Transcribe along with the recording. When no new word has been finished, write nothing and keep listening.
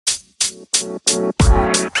Hello,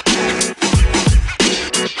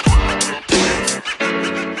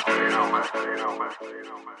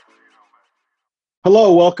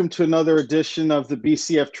 welcome to another edition of the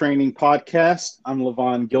BCF Training Podcast. I'm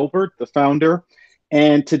Levon Gilbert, the founder,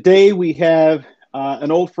 and today we have an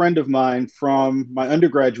old friend of mine from my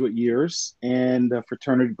undergraduate years and a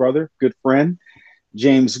fraternity brother, good friend,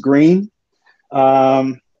 James Green,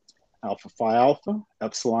 Alpha Phi Alpha,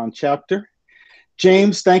 Epsilon Chapter.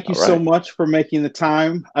 James, thank you All so right. much for making the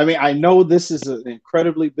time. I mean, I know this is an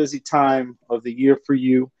incredibly busy time of the year for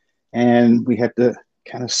you, and we had to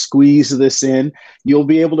kind of squeeze this in. You'll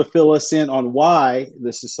be able to fill us in on why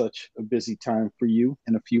this is such a busy time for you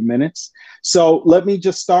in a few minutes. So let me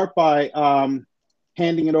just start by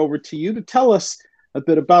handing it over to you to tell us a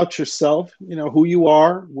bit about yourself, you know, who you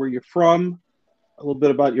are, where you're from, a little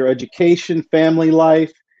bit about your education, family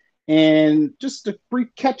life, and just a brief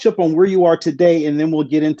catch up on where you are today. And then we'll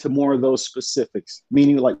get into more of those specifics,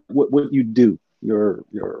 meaning like what you do, your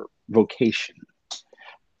vocation.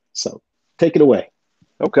 So take it away.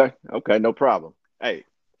 Okay, no problem. Hey,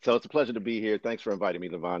 so it's a pleasure to be here. Thanks for inviting me,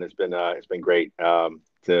 Levon. It's been great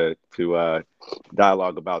to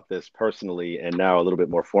dialogue about this personally and now a little bit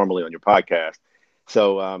more formally on your podcast.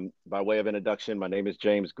 So, by way of introduction, my name is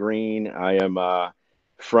James Green. I am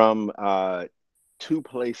from two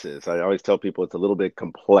places. I always tell people it's a little bit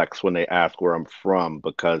complex when they ask where I'm from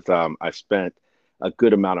because I spent a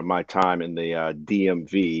good amount of my time in the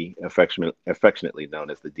DMV, affectionately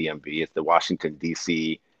known as the DMV. It's the Washington,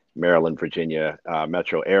 D.C., Maryland, Virginia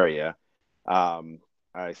metro area.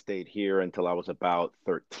 I stayed here until I was about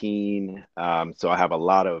 13. So I have a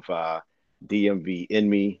lot of DMV in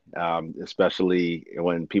me, especially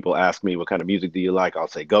when people ask me, what kind of music do you like? I'll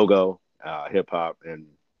say go-go, hip hop, and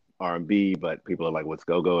R&B, but people are like, what's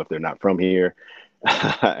go-go if they're not from here?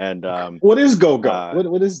 And what is go-go?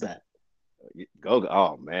 What is that? Go-go,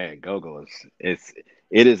 oh man, go-go it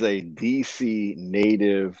is a DC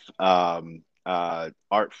native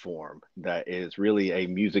art form that is really a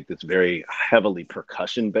music that's very heavily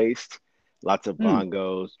percussion based. Lots of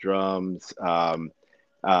bongos, drums.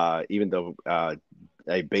 Even though a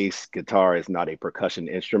bass guitar is not a percussion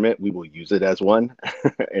instrument, we will use it as one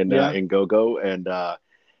in go-go, and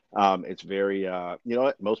it's very you know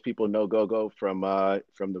what? Most people know go-go from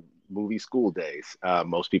the movie School Days.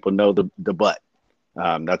 Most people know the butt.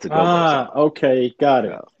 That's a go-go song. Okay, got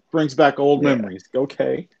it. Brings back old Yeah, memories.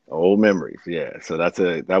 Okay. old memories. Yeah. So I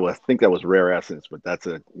think that was Rare Essence, but that's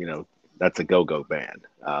a go-go band.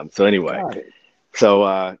 So anyway, Got it. so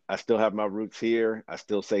I still have my roots here. I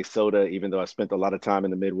still say soda, even though I spent a lot of time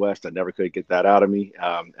in the Midwest. I never could get that out of me.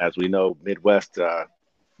 As we know, Midwest,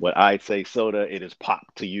 what I say soda, it is pop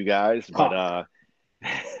to you guys, but Pop.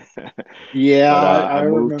 Yeah, but I I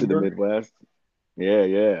moved to the remember. Midwest. Yeah,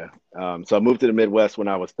 yeah. So I moved to the Midwest when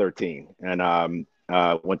I was 13, and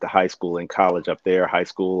went to high school and college up there. High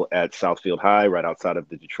school at Southfield High, right outside of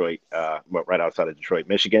Detroit,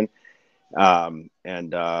 Michigan, and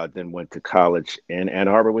then went to college in Ann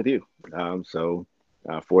Arbor with you.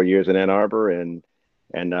 4 years in Ann Arbor, and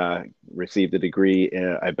received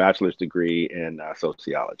a bachelor's degree in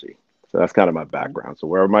sociology. So that's kind of my background. So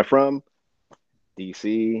where am I from?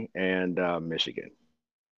 DC and Michigan.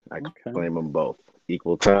 I Okay. claim them both.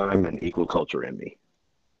 Equal time and equal culture in me.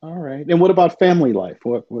 All right. And what about family life?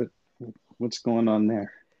 What's going on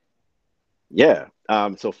there? Yeah.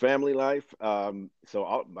 So family life.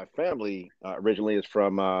 My family originally is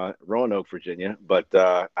from Roanoke, Virginia, but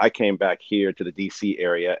I came back here to the DC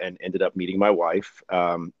area and ended up meeting my wife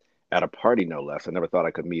at a party, no less. I never thought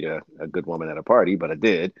I could meet a good woman at a party, but I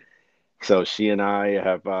did. So she and I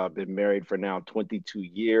have been married for now 22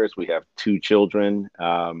 years. We have two children,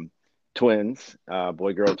 twins,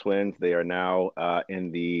 boy-girl twins. They are now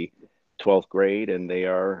in the 12th grade and they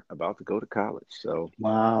are about to go to college. So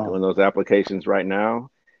doing Wow. those applications right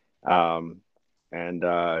now, um, and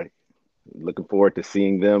looking forward to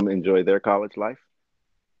seeing them enjoy their college life.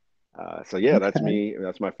 So yeah, that's Okay. me.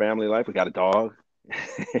 That's my family life. We got a dog.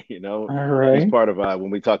 You know, All he's right. part of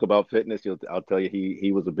when we talk about fitness. I'll tell you,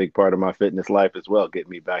 he was a big part of my fitness life as well,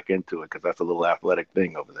 getting me back into it because that's a little athletic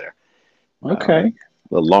thing over there. Okay.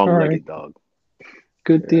 The All right. long-legged dog.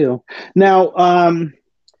 Good Yeah. deal. Now,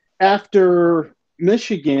 after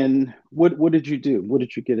Michigan, what did you do? What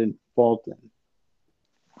did you get involved in?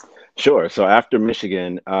 Sure. So after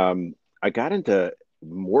Michigan, I got into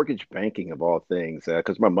mortgage banking of all things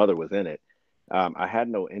because my mother was in it. I had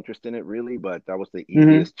no interest in it really, but that was the Hmm.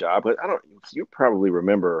 easiest job. But I don't. You probably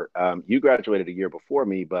remember. You graduated a year before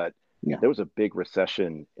me, but Yeah. there was a big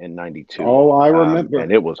recession in 92. Oh, I remember.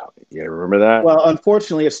 And it was, yeah, remember that? Well,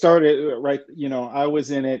 unfortunately, it started right. I was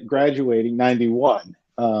in it graduating 91.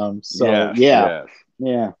 So Yes, yeah, yes.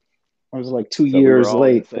 yeah, I was like two So we were years all in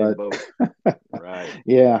the late, same but boat. Right,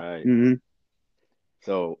 yeah. right. Hmm.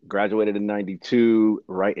 So graduated in 92,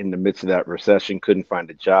 right in the midst of that recession, couldn't find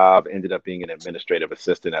a job, ended up being an administrative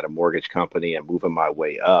assistant at a mortgage company and moving my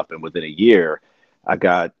way up. And within a year, I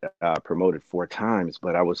got promoted 4 times,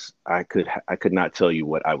 but I could not tell you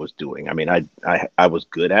what I was doing. I mean, I was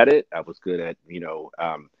good at it. I was good at,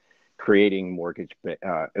 creating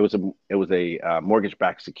it was a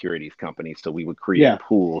mortgage-backed securities company. So we would create Yeah.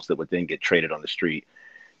 pools that would then get traded on the street.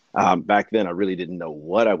 Back then, I really didn't know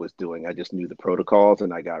what I was doing. I just knew the protocols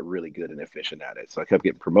and I got really good and efficient at it. So I kept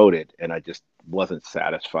getting promoted and I just wasn't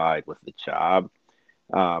satisfied with the job.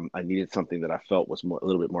 I needed something that I felt was a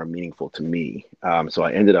little bit more meaningful to me. So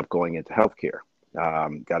I ended up going into healthcare.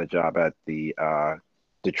 Got a job at the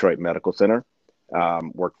Detroit Medical Center.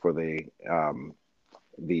 Worked for the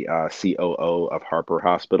COO of Harper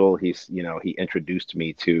Hospital. He introduced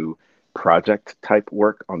me to project type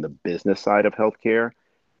work on the business side of healthcare,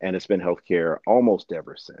 and it's been healthcare almost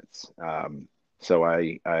ever since. So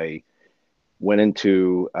I went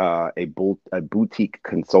into a boutique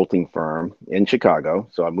consulting firm in Chicago.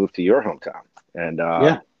 So I moved to your hometown and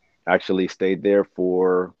Yeah. actually stayed there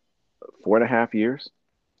for 4.5 years.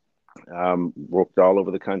 Worked all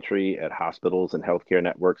over the country at hospitals and healthcare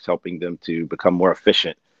networks, helping them to become more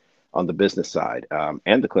efficient on the business side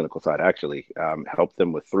and the clinical side, actually, help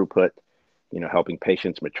them with throughput, helping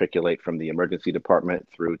patients matriculate from the emergency department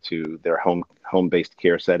through to their home-based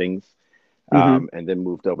care settings, Hmm. and then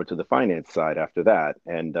moved over to the finance side after that,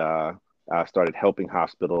 and started helping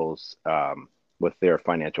hospitals with their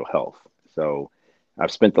financial health. So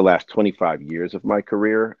I've spent the last 25 years of my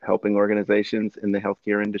career helping organizations in the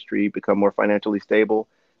healthcare industry become more financially stable,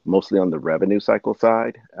 mostly on the revenue cycle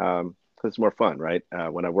side, because it's more fun, right?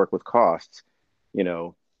 When I work with costs, you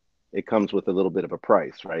know, it comes with a little bit of a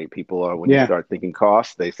price, right? People are, when you Yeah. start thinking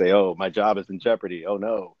costs, they say, oh, my job is in jeopardy. Oh,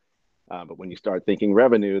 no. But when you start thinking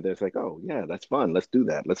revenue, there's like, oh, yeah, that's fun. Let's do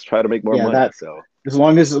that. Let's try to make more Yeah. money. That So, as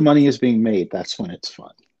long as the money is being made, that's when it's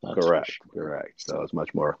fun. That's for correct, sure. correct. So So it's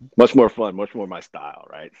much more fun, much more my style,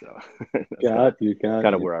 right? So that's got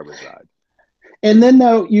kind of you. where I reside. And then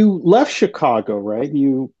now you left Chicago, right?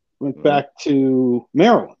 You went Hmm. back to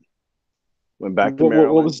Maryland. Went back to What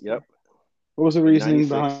Maryland. was Yep. what was the In reasoning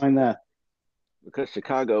 '96, behind that? because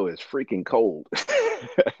Chicago is freaking cold.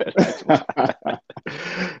 That's why.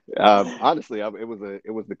 Honestly, it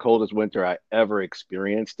was the coldest winter I ever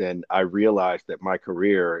experienced, and I realized that my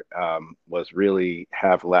career was really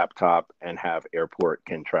have laptop and have airport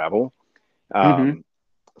can travel. Hmm. Um,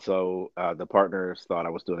 so the partners thought I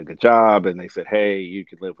was doing a good job, and they said, "Hey, you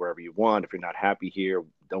can live wherever you want. If you're not happy here,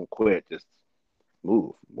 don't quit. Just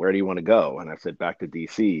move. Where do you want to go?" And I said, "Back to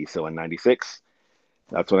DC." So in '96,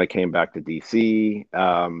 that's when I came back to DC,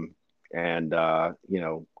 and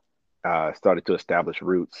started to establish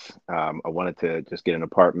roots. I wanted to just get an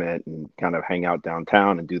apartment and kind of hang out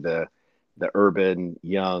downtown and do the urban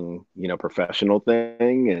young professional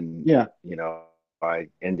thing. And Yeah. I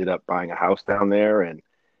ended up buying a house down there. And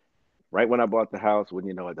right when I bought the house, wouldn't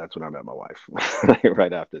you know it, that's when I met my wife.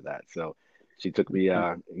 Right after that. So she took me.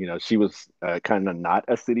 She was kind of not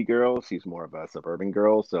a city girl. She's more of a suburban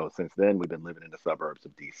girl. So since then, we've been living in the suburbs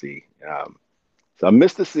of DC. So I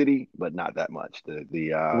miss the city, but not that much.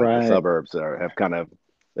 The Right. suburbs they've kind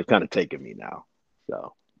of taken me now.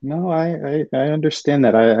 So No, I understand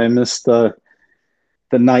that. I miss the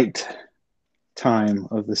night time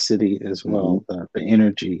of the city as hmm well. The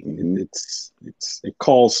energy hmm it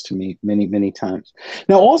calls to me many times.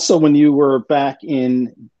 Now, also when you were back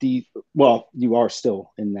in the well, you are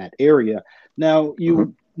still in that area. Now hmm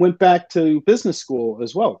you went back to business school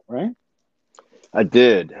as well, right? I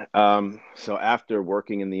did. So after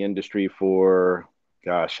working in the industry for,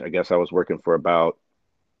 gosh, I guess I was working for about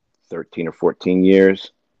 13 or 14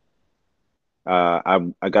 years.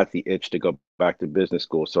 I got the itch to go back to business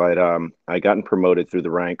school. So I gotten promoted through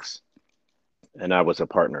the ranks, and I was a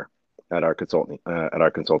partner at our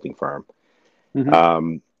consulting firm.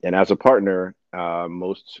 Hmm. And as a partner,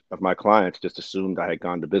 most of my clients just assumed I had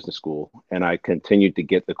gone to business school, and I continued to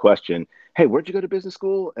get the question, "Hey, where'd you go to business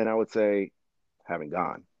school?" And I would say, "Haven't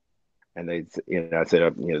gone." And I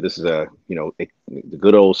said, this is the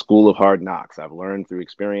good old school of hard knocks. I've learned through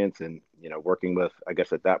experience and working with. I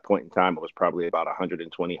guess at that point in time, it was probably about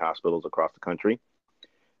 120 hospitals across the country.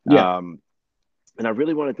 Yeah. And I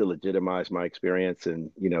really wanted to legitimize my experience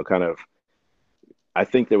and kind of I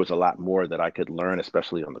think there was a lot more that I could learn,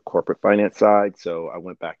 especially on the corporate finance side. So I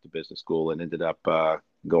went back to business school and ended up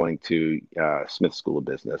going to Smith School of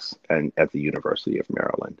Business and at the University of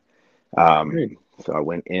Maryland. Um, Great. so I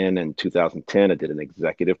went in 2010. I did an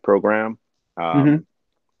executive program Hmm. um,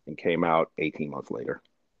 and came out 18 months later.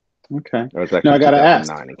 Okay. It was Now actually I got to ask,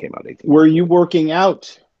 2009 and came out 18 were months you later. working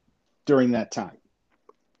out during that time?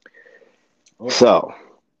 Uh-oh. So,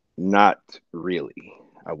 not really.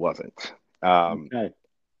 I wasn't. Um, Okay.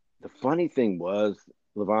 the funny thing was,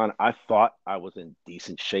 Levon, I thought I was in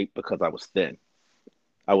decent shape because I was thin.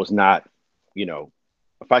 I was not, you know,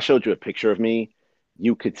 if I showed you a picture of me,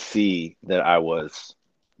 you could see that I was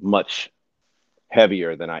much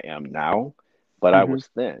heavier than I am now, but I Hmm. was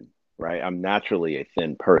thin, right? I'm naturally a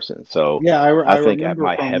thin person. So Yeah, I I think at remember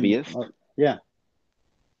my from, heaviest, yeah.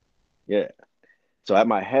 yeah. So at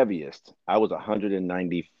my heaviest, I was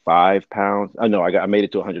 195 pounds. Oh no, I made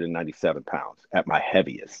it to 197 pounds at my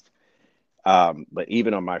heaviest. But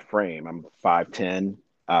even on my frame, I'm 5'10".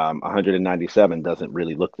 197 doesn't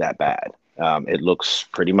really look that bad. It looks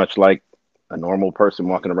pretty much like a normal person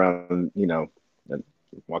walking around,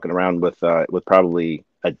 walking around with probably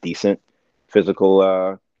a decent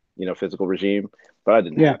physical, physical regime. But I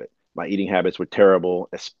didn't Yeah. have it. My eating habits were terrible,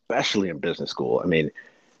 especially in business school. I mean,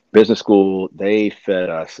 business school, they fed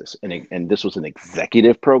us, and this was an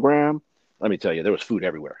executive program. Let me tell you, there was food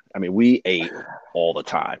everywhere. I mean, we ate all the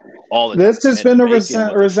time, all the time, This has and been a bacon was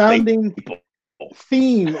a resounding staple.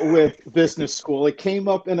 theme with business school. It came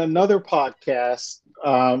up in another podcast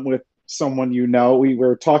with someone you know. We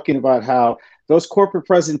were talking about how those corporate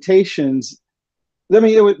presentations, I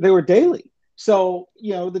mean, they were daily. So,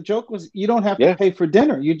 the joke was you don't have to Yeah. pay for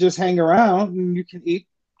dinner. You just hang around and you can eat,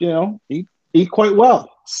 eat quite well.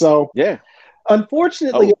 So, Yeah.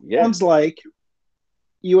 unfortunately, it Oh, yeah. sounds like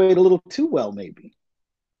you ate a little too well, maybe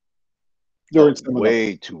during Oh, some of those.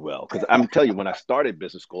 way too well. Because I'm telling you, when I started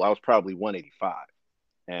business school, I was probably 185.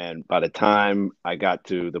 And by the time I got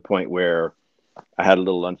to the point where I had a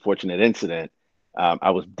little unfortunate incident,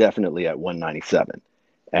 I was definitely at 197.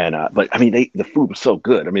 And but I mean, the food was so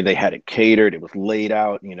good. I mean, they had it catered. It was laid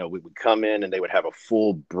out. We would come in and they would have a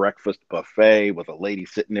full breakfast buffet with a lady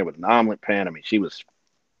sitting there with an omelet pan. I mean, she was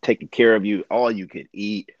taking care of you, all you could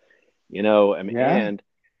eat. I mean, Yeah. and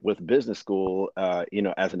with business school,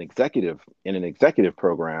 as an executive in an executive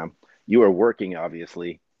program, you are working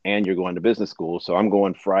obviously, and you're going to business school. So I'm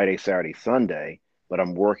going Friday, Saturday, Sunday, but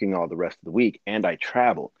I'm working all the rest of the week, and I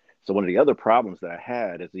travel. So one of the other problems that I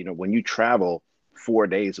had is, when you travel 4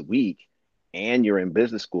 days a week and you're in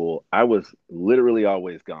business school, I was literally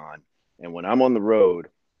always gone. And when I'm on the road,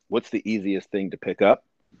 what's the easiest thing to pick up?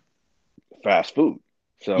 Fast food.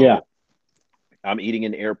 Yeah. So I'm eating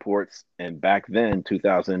in airports, and back then,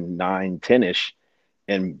 2009, 10ish,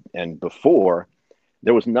 and before,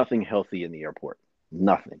 there was nothing healthy in the airport.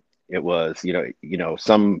 Nothing. It was,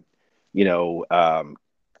 some, you know, um,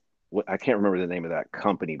 I can't remember the name of that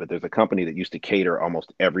company, but there's a company that used to cater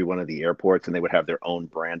almost every one of the airports, and they would have their own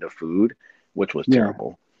brand of food, which was Yeah.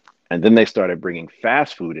 terrible. And then they started bringing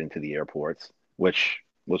fast food into the airports, which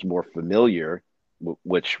was more familiar,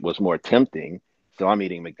 which was more tempting. So I'm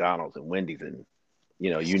eating McDonald's and Wendy's and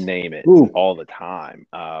you name it Ooh. all the time.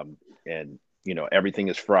 And everything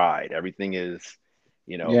is fried. Everything is,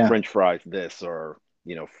 Yeah. French fries this or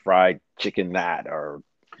fried chicken that or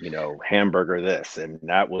hamburger this, and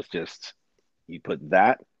that was just you put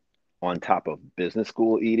that on top of business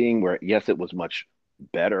school eating, where yes, it was much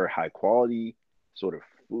better, high quality sort of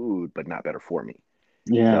food, but not better for me.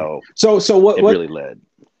 Yeah. So So what it what really led.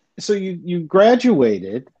 so you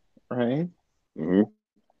graduated, right? Mhm.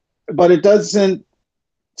 But it doesn't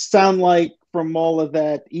sound like from all of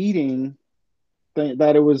that eating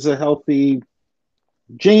that it was a healthy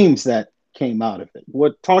James that came out of it.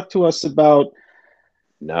 What Talk to us about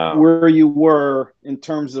No. where you were in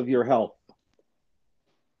terms of your health.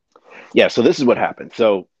 Yeah, so this is what happened.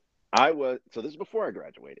 So this is before I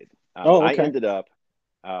graduated. Oh, I okay. ended up,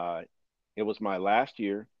 uh, it was my last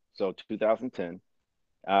year, so 2010.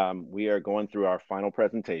 We are going through our final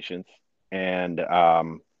presentations, and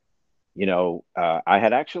I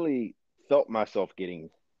had actually felt myself getting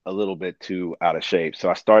a little bit too out of shape, so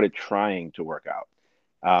I started trying to work out.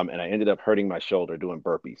 And I ended up hurting my shoulder doing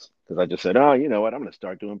burpees because I just said, oh, you know what? I'm going to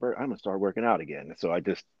start doing I'm going to start working out again. So I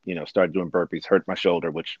just, started doing burpees, hurt my shoulder,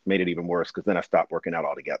 which made it even worse because then I stopped working out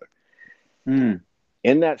altogether. Mm.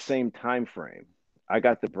 In that same time frame, I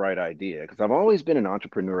got the bright idea because I've always been an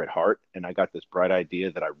entrepreneur at heart, and I got this bright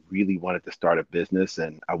idea that I really wanted to start a business,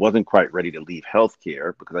 and I wasn't quite ready to leave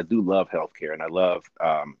healthcare because I do love healthcare and I love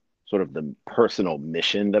sort of the personal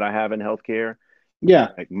mission that I have in healthcare. Yeah.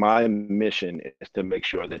 Like my mission is to make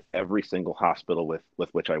sure that every single hospital with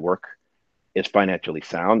which I work is financially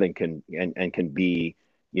sound and can be,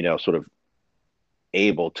 sort of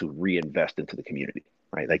able to reinvest into the community,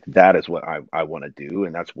 right? Like that is what I want to do,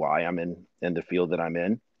 and that's why I'm in the field that I'm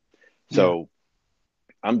in. Yeah. So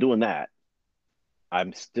I'm doing that.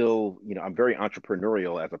 I'm still, I'm very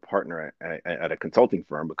entrepreneurial as a partner at a consulting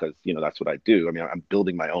firm because, that's what I do. I mean, I'm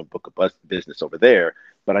building my own book of business over there,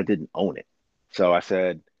 but I didn't own it. So I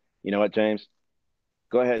said, you know what, James,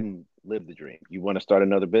 go ahead and live the dream. You want to start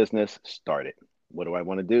another business? Start it. What do I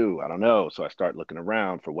want to do? I don't know. So I start looking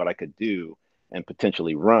around for what I could do and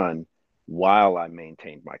potentially run while I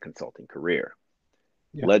maintained my consulting career.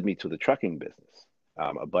 Yeah. Led me to the trucking business.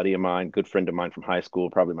 A buddy of mine, good friend of mine from high school,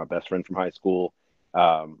 probably my best friend from high school,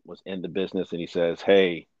 was in the business, and he says,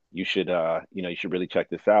 "Hey, you should really check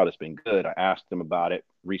this out. It's been good." I asked him about it,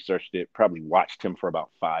 researched it, probably watched him for about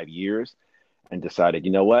 5 years, and decided,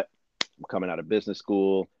 you know what? I'm coming out of business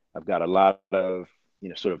school. I've got a lot of,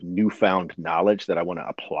 sort of newfound knowledge that I want to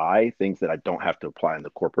apply, things that I don't have to apply in the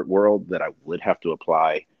corporate world that I would have to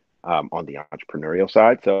apply on the entrepreneurial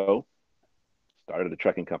side. So started a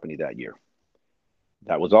trucking company that year.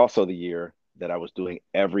 That was also the year that I was doing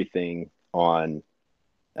everything on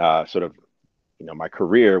sort of, my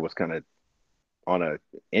career was kind of on a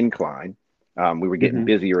incline. We were getting Hmm.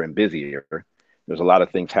 busier and busier. There's a lot of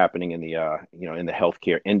things happening in the in the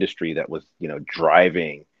healthcare industry that was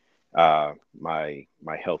driving my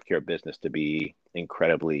healthcare business to be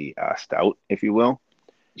incredibly stout, if you will.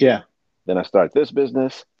 Yeah. Then I start this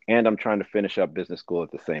business, and I'm trying to finish up business school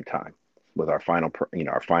at the same time with our final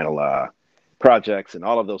projects, and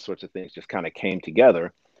all of those sorts of things just kind of came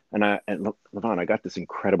together. And Levon, I got this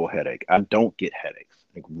incredible headache. I don't get headaches.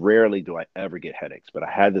 Like rarely do I ever get headaches, but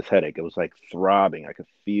I had this headache. It was like throbbing. I could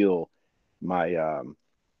feel my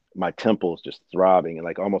my temples just throbbing, and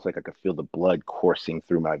like almost like I could feel the blood coursing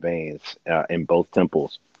through my veins in both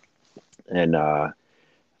temples. And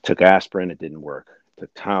took aspirin, it didn't work.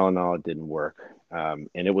 Took Tylenol, it didn't work. And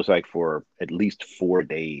it was like for at least 4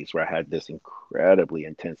 days where I had this incredibly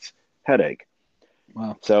intense headache.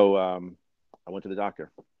 Wow. So I went to the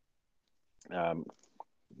doctor.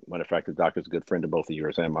 Matter of fact, the doctor's a good friend of both of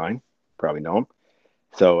yours and mine. Probably know him.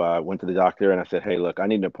 So I went to the doctor and I said, "Hey, look, I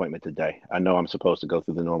need an appointment today. I know I'm supposed to go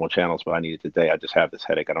through the normal channels, but I need it today. I just have this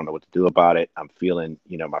headache. I don't know what to do about it. I'm feeling,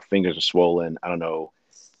 my fingers are swollen. I don't know.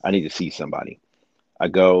 I need to see somebody." I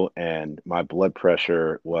go and my blood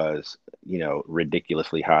pressure was,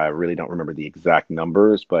 ridiculously high. I really don't remember the exact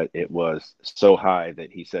numbers, but it was so high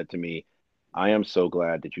that he said to me, "I am so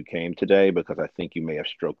glad that you came today because I think you may have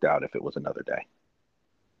stroked out if it was another day."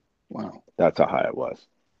 Wow. That's how high it was.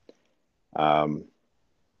 Um,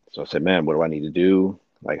 so I said, "Man, what do I need to do?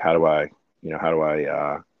 Like, how do I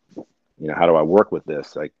work with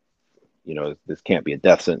this? Like, this can't be a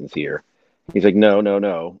death sentence here." He's like, "No, no,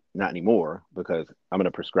 no, not anymore, because I'm going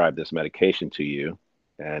to prescribe this medication to you."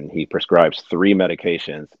 And he prescribes 3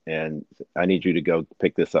 medications, and I need you to go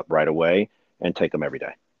pick this up right away and take them every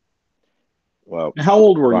day. Well, How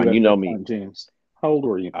old were you Levon, you at know that me. time, James? How old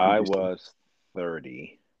were you? Would I you say was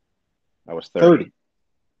 30. I was 30. 30?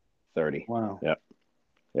 30. Wow. Yep.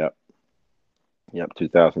 Yep. Yep.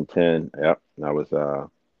 2010. Yep. And I was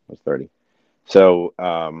 30. So,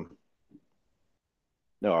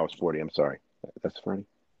 no, I was 40. I'm sorry. That's 40.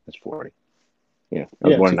 That's 40. Yeah, I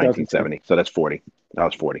was Yeah, born in 2010. 1970, so that's 40. I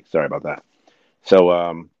was 40. Sorry about that.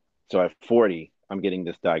 So, so at 40, I'm getting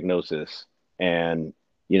this diagnosis, and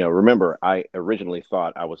remember, I originally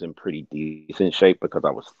thought I was in pretty decent shape because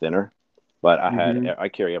I was thinner, but Hmm. I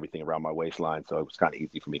carry everything around my waistline, so it was kind of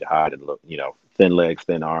easy for me to hide and look, thin legs,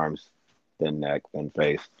 thin arms, thin neck, thin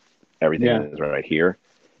face, everything Yeah. is right here.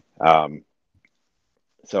 Um,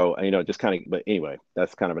 so just kind of, but anyway,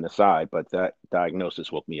 that's kind of an aside. But that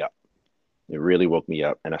diagnosis woke me up. It really woke me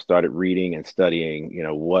up. And I started reading and studying,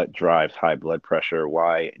 what drives high blood pressure?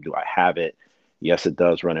 Why do I have it? Yes, it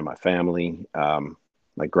does run in my family.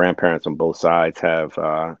 My grandparents on both sides have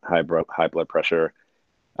high blood pressure,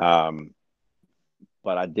 um,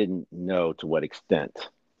 but I didn't know to what extent.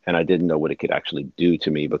 And I didn't know what it could actually do to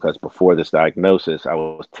me because before this diagnosis, I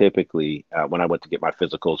was typically, when I went to get my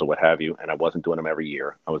physicals or what have you, and I wasn't doing them every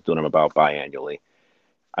year, I was doing them about biannually.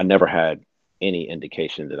 I never had any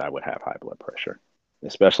indication that I would have high blood pressure,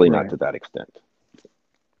 especially not Right. to that extent.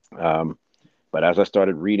 Um, but as I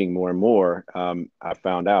started reading more and more, I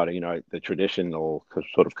found out, the traditional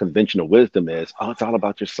sort of conventional wisdom is, oh, it's all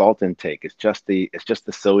about your salt intake. It's just the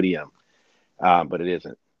sodium, but it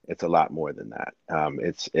isn't. It's a lot more than that.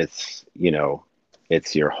 It's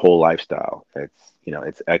It's your whole lifestyle.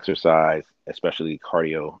 It's exercise, especially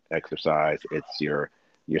cardio exercise. It's your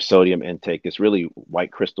sodium intake. It's really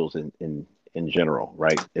white crystals in general,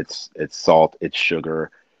 right? It's salt, it's sugar,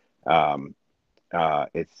 um,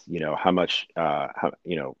 it's how much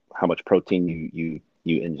protein you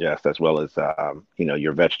ingest, as well as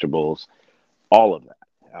your vegetables, all of that.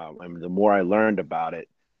 And the more I learned about it,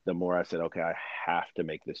 the more I said, okay, I have to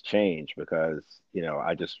make this change because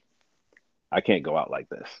I can't go out like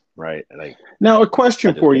this, right? And Now, a I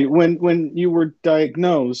question just for you: can't. when you were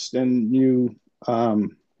diagnosed and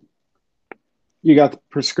um, you got the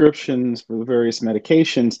prescriptions for the various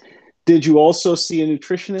medications, did you also see a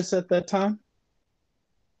nutritionist at that time?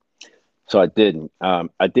 So I didn't.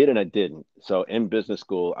 I did and I didn't. So in business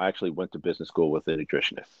school, I actually went to business school with a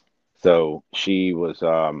nutritionist. So she was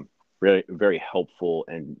very, very helpful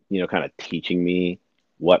and, kind of teaching me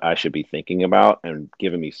what I should be thinking about and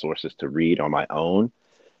giving me sources to read on my own.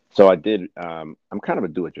 So I did. I'm kind of a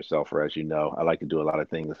do-it-yourselfer, as you know. I like to do a lot of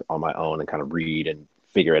things on my own and kind of read and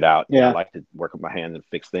figure it out. And I Yeah, like to work with my hands and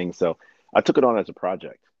fix things. So I took it on as a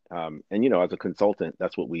project. And as a consultant,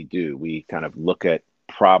 that's what we do. We kind of look at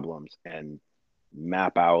problems and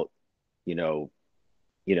map out, you know,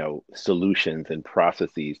 solutions and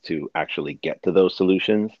processes to actually get to those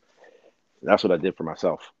solutions. That's what I did for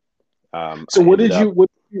myself. so I ended up. what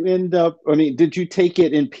did you end up? I mean, did you take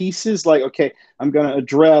it in pieces? Like, okay, I'm going to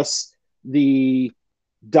address the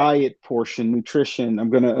diet portion, nutrition. I'm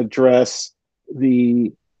going to address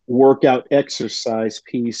the workout exercise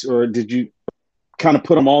piece, or did you kind of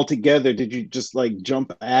put them all together? Did you just like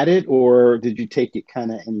jump at it, or did you take it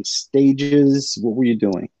kind of in stages? What were you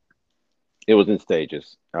doing? It was in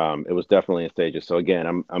stages. It was definitely in stages. So again,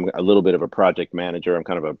 I'm a little bit of a project manager.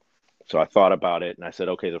 So I thought about it and I said,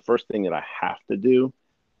 okay, the first thing that I have to do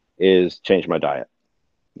is change my diet.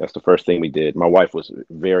 That's the first thing we did. My wife was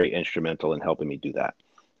very instrumental in helping me do that.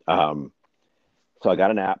 Um, so I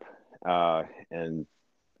got an app and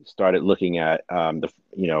started looking at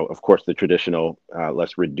of course, the traditional.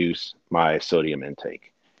 Let's reduce my sodium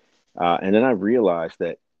intake. And then I realized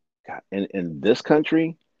that God, in this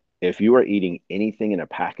country, if you are eating anything in a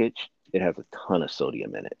package, it has a ton of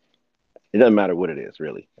sodium in it. It doesn't matter what it is,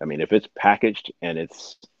 really. I mean, if it's packaged and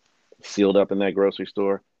it's sealed up in that grocery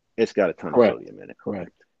store, it's got a ton of Correct. sodium in it.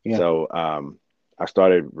 Correct. Yeah. So I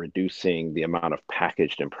started reducing the amount of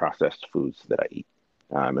packaged and processed foods that I eat.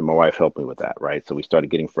 And my wife helped me with that, right? So we started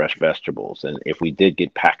getting fresh vegetables. And if we did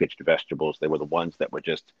get packaged vegetables, they were the ones that were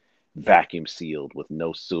just vacuum sealed with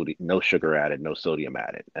no sodium, no sugar added, no sodium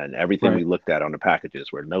added. And everything we Right. looked at on the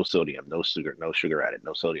packages were no sodium, no sugar added,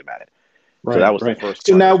 no sodium added. So that Right. was the Right. first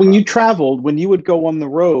So part of now, the when you process. traveled, when you would go on the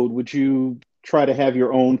road, would you try to have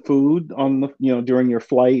your own food on the, during your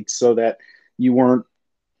flights so that you weren't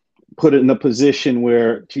put in a position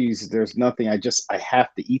where, geez, there's nothing. I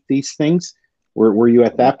have to eat these things. Were you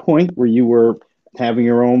at Mhm. that point where you were having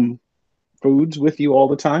your own foods with you all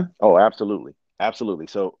the time? Oh, absolutely. Absolutely.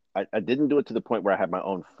 So I didn't do it to the point where I had my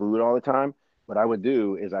own food all the time. What I would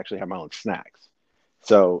do is actually have my own snacks.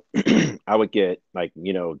 So I would get like,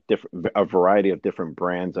 different a variety of different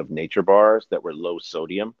brands of nature bars that were low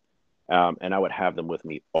sodium. And I would have them with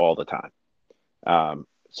me all the time.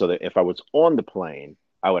 So that if I was on the plane,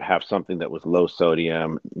 I would have something that was low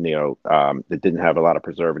sodium, that didn't have a lot of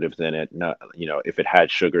preservatives in it. No, if it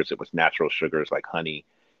had sugars, it was natural sugars like honey,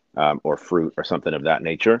 or fruit or something of that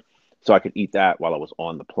nature. So I could eat that while I was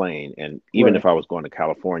on the plane. And even if Right. I was going to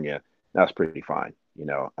California, that's pretty fine.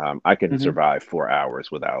 I can Hmm. survive 4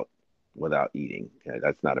 hours without eating.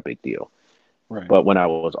 That's not a big deal. Right. But when I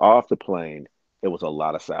was off the plane, it was a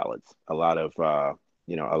lot of salads, a lot of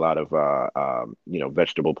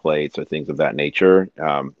vegetable plates or things of that nature.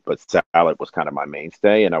 But salad was kind of my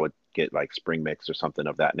mainstay, and I would get like spring mix or something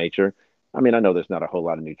of that nature. I mean, I know there's not a whole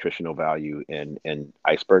lot of nutritional value in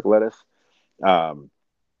iceberg lettuce, um,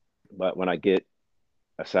 but when I get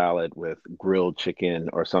a salad with grilled chicken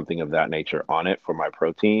or something of that nature on it for my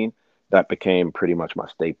protein, that became pretty much my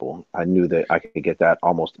staple. I knew that I could get that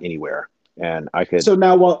almost anywhere, and I could So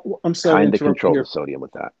now, while I'm sorry to kind of interrupt you control the here, sodium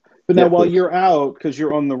with that. but now Yeah, while please. you're out, because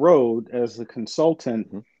you're on the road as the consultant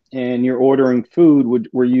Hmm. and you're ordering food,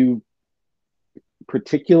 were you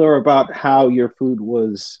particular about how your food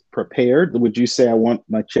was prepared? Would you say, I want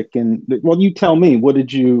my chicken? Well, you tell me, what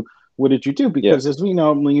did you do? Yeah, Because as we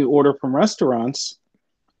know, when you order from restaurants,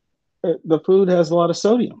 the food has a lot of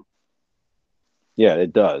sodium. yeah,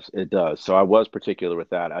 it does. It does. So I was particular with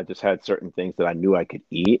that. I just had certain things that I knew I could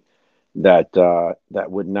eat that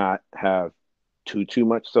would not have too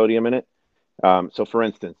much sodium in it. So for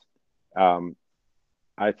instance, um,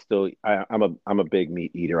 I'm a big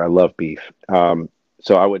meat eater. I love beef.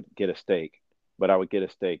 So I would get a steak, but I would get a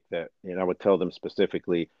steak that, and I would tell them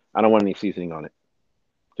specifically, I don't want any seasoning on it.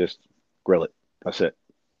 Just grill it. That's it.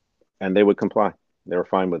 And they would comply. They were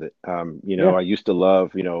fine with it. Yeah. I used to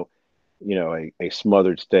love, a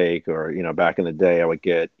smothered steak, or, back in the day, I would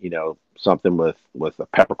get, something with a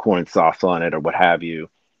peppercorn sauce on it or what have you.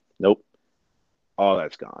 Nope, all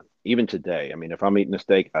that's gone. Even today, I mean, if I'm eating a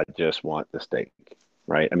steak, I just want the steak,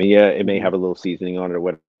 right? I mean, yeah, it may Mhm. have a little seasoning on it or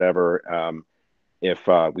whatever. If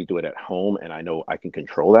we do it at home and I know I can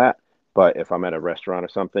control that, but if I'm at a restaurant or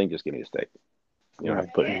something, just give me a steak. You don't have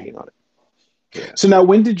Right. to put Right. anything on it. Yeah. So now,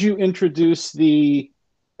 when did you introduce the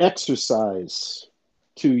exercise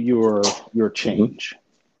to your hmm change?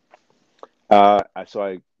 so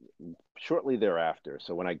I shortly thereafter.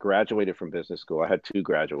 So when I graduated from business school, I had two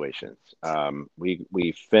graduations.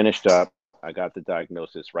 We finished up. I got the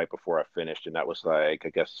diagnosis right before I finished, and that was like, I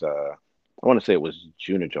guess, I want to say it was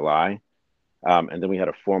June or July. And then we had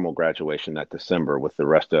a formal graduation that December with the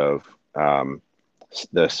rest of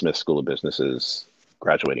the Smith School of Business's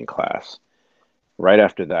graduating class. Right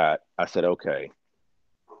after that, I said, okay,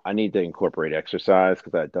 I need to incorporate exercise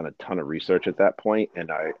because I had done a ton of research at that point,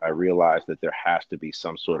 and I realized that there has to be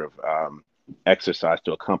some sort of exercise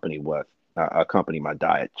to accompany my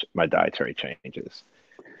dietary changes.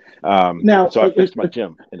 Now, So I fixed my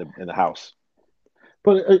gym in the house.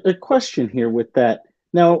 but a question here with that.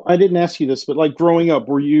 Now, I didn't ask you this, but like growing up,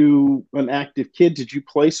 were you an active kid? Did you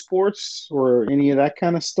play sports or any of that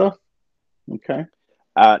kind of stuff? Okay.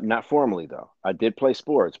 Not formally though. I did play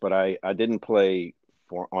sports, but I didn't play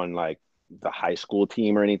for on like the high school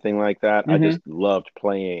team or anything like that. I Hmm. just loved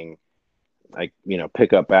playing, like,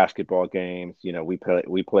 pickup basketball games.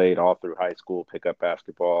 We played all through high school pickup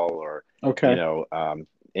basketball, or you Okay. know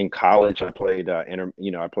in college I played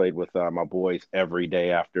I played with my boys every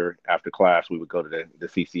day after class. We would go to the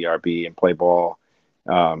CCRB and play ball.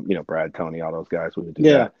 Brad, Tony, all those guys, we would do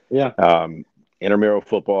Yeah. that. Yeah. um, Intramural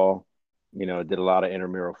football, did a lot of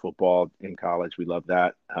intramural football in college. We loved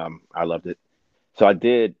that. I loved it. So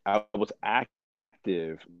I was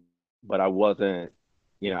active, but I wasn't,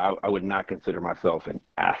 I would not consider myself an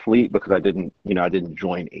athlete because I didn't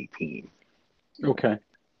join a team. Okay.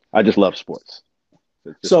 I just love sports. So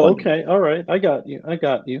it's just So, fun to me. okay. All right. I got you. I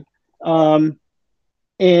got you. Um,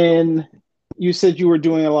 and you said you were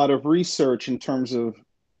doing a lot of research in terms of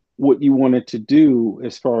what you wanted to do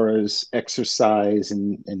as far as exercise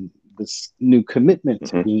and this new commitment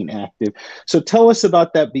to hmm being active. So tell us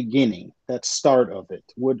about that beginning, that start of it.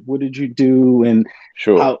 What did you do, and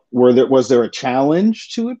Sure. how was there a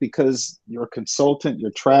challenge to it because you're a consultant,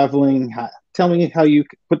 you're traveling? Tell me how you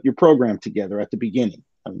put your program together at the beginning.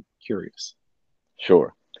 I'm curious.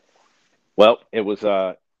 Sure. Well, it was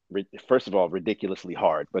first of all ridiculously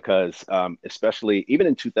hard because especially even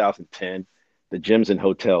in 2010, the gyms and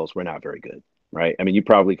hotels were not very good, right? I mean, you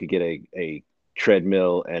probably could get a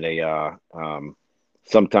treadmill and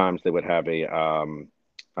sometimes they would have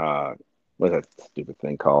uh, what's that stupid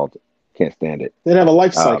thing called? Can't stand it. They'd have a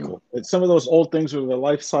life Um, cycle. Some of those old things were the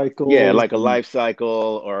life yeah, cycles like a and life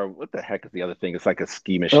cycle, or what the heck is the other thing? It's like a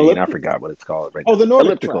ski machine. I elliptical. forgot what it's called right Oh, now. the Nordic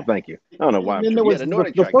Elliptical. track. Thank you. I don't know why And I'm then there yeah, was the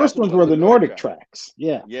Nordic the track. That's first what it ones was. were The the Nordic Nordic track. tracks.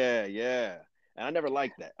 Yeah. Yeah, yeah. And I never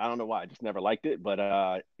liked that. I don't know why. I just never liked it. But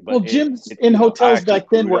Well, gyms it in I hotels actually back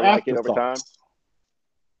then grew to were like it over time. afterthoughts.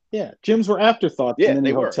 Yeah, gyms were afterthoughts in Yeah, many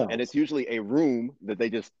they were. And it's hotels. usually a room that they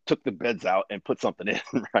just took the beds out and put something in,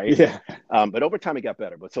 right? Yeah. But over time it got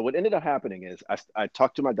better. But so what ended up happening is I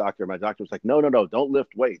talked to my doctor. My doctor was like, no, no, no, don't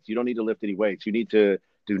lift weights. You don't need to lift any weights. You need to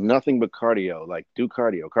do nothing but cardio, like do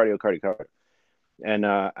cardio, cardio, cardio, cardio. And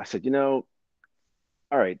I said,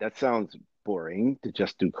 all right, that sounds boring to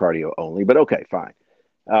just do cardio only, but okay, fine.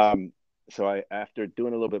 Um, so after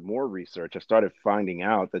doing a little bit more research, I started finding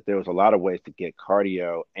out that there was a lot of ways to get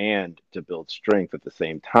cardio and to build strength at the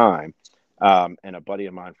same time. And a buddy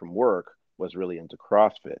of mine from work was really into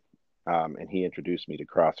CrossFit, and he introduced me to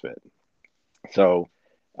CrossFit. So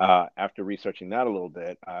after researching that a little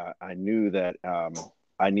bit, I knew that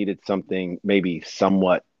I needed something maybe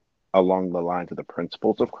somewhat along the lines of the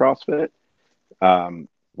principles of CrossFit,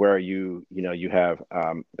 where you have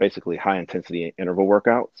basically high intensity interval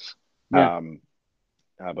workouts. Yeah. Um,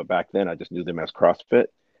 but back then, I just knew them as CrossFit.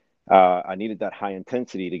 I needed that high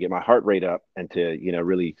intensity to get my heart rate up and to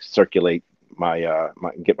really circulate my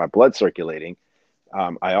get my blood circulating.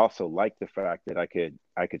 I also liked the fact that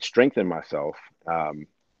I could strengthen myself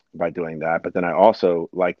by doing that, but then I also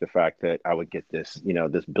liked the fact that I would get this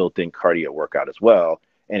built-in cardio workout as well,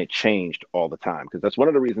 and it changed all the time because that's one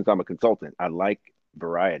of the reasons I'm a consultant. I like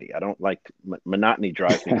variety. I don't like monotony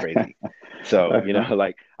drives me crazy. So, Uh-huh.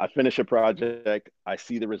 like I finish a project, I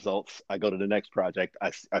see the results, I go to the next project,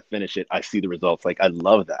 I finish it, I see the results. Like I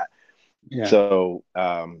love that. Yeah. So,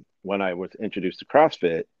 when I was introduced to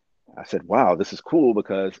CrossFit, I said, wow, this is cool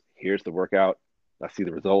because here's the workout. I see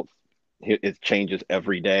the results. It changes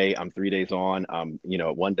every day. I'm 3 days on,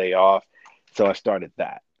 1 day off. So I started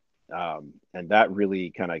that. And that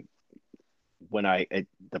really kind of when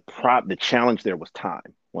the challenge there was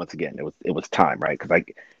time. Once again, it was time, right? Because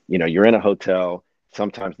you're in a hotel.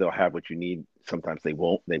 Sometimes they'll have what you need. Sometimes they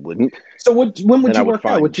won't. They wouldn't. So when would Then I you would work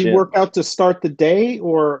out? find Would you work gyms. out to start the day,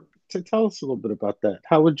 or to tell us a little bit about that?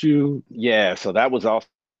 How would you? Yeah, so that was also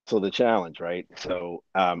the challenge, right? So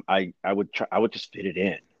I would just fit it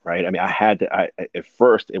in, right? I mean, I had to. At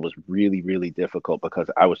first it was really really difficult because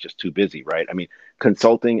I was just too busy, right? I mean,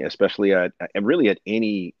 consulting, especially really at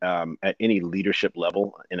any leadership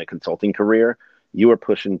level in a consulting career, you are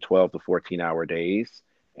pushing 12 to 14-hour days,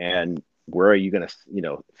 and where are you going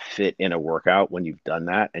to fit in a workout when you've done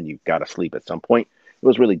that and you've got to sleep at some point? It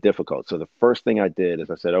was really difficult. So the first thing I did is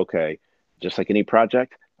I said, okay, just like any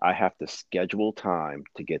project. I have to schedule time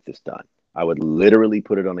to get this done. I would literally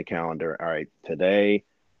put it on the calendar. All right, today,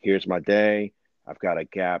 here's my day. I've got a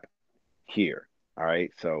gap here. All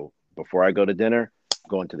right. So before I go to dinner,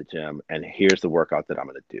 going to the gym, and here's the workout that I'm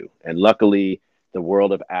going to do. And luckily, the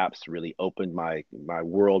world of apps really opened my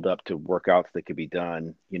world up to workouts that could be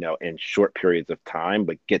done, in short periods of time,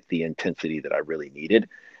 but get the intensity that I really needed.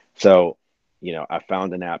 So, I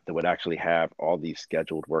found an app that would actually have all these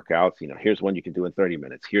scheduled workouts. Here's one you can do in 30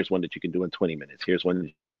 minutes. Here's one that you can do in 20 minutes. Here's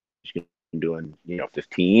one you can do in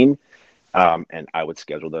 15. And I would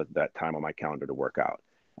schedule that time on my calendar to work out.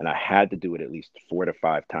 And I had to do it at least 4 to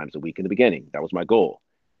 5 times a week in the beginning. That was my goal.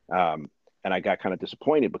 Um, and I got kind of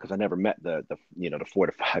disappointed because I never met the 4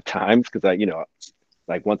 to 5 times because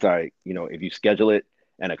like once if you schedule it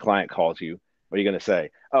and a client calls you, what are you going to say?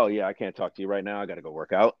 Oh yeah, I can't talk to you right now. I got to go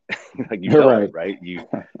work out. Like you know it, Right. right?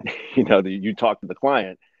 You talk to the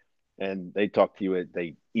client and they talk to you.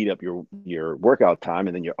 They eat up your workout time,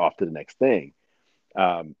 and then you're off to the next thing.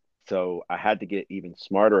 Um, so I had to get even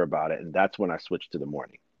smarter about it, and that's when I switched to the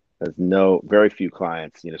morning. There's very few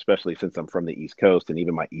clients, especially since I'm from the East Coast, and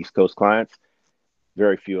even my East Coast clients,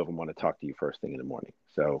 very few of them want to talk to you first thing in the morning.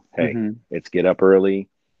 So hey, Hmm. it's get up early,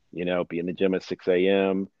 be in the gym at 6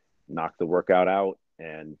 a.m., knock the workout out,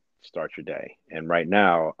 and start your day. And right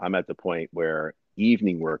now, I'm at the point where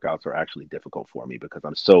evening workouts are actually difficult for me because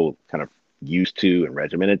I'm so kind of used to and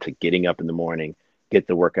regimented to getting up in the morning, get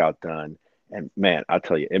the workout done. And man, I'll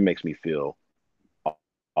tell you, it makes me feel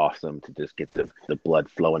awesome to just get the blood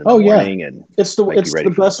flowing in the Oh yeah, morning and like you're it's ready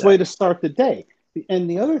the for the best way day. to start the day. And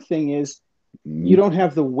the other thing is, you Mhm. don't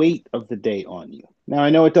have the weight of the day on you. Now I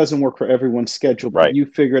know it doesn't work for everyone's schedule, but Right. you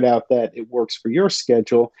figured out that it works for your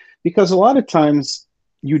schedule because a lot of times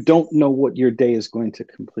you don't know what your day is going to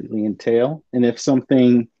completely entail, and if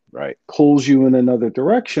something Right. pulls you in another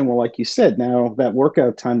direction, well, like you said, now that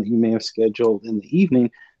workout time that you may have scheduled in the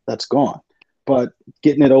evening, that's gone. But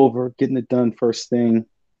getting it over, getting it done first thing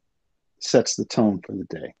sets the tone for the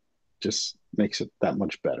day. Just makes it that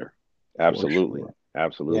much better for Absolutely. sure. Yeah.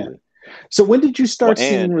 Absolutely. So when did you Well, start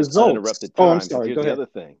seeing and results? uninterrupted Oh, I'm time, because sorry. here's Go the ahead. other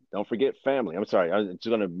thing. Don't forget family. I'm sorry. I was just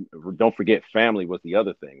gonna don't forget family was the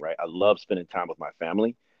other thing, right? I love spending time with my family.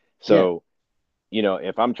 Yeah. So,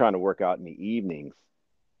 if I'm trying to work out in the evenings,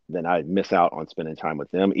 then I miss out on spending time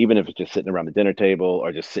with them, even if it's just sitting around the dinner table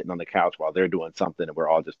or just sitting on the couch while they're doing something and we're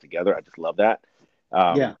all just together. I just love that.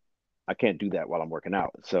 Yeah. Um, I can't do that while I'm working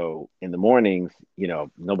out. So in the mornings,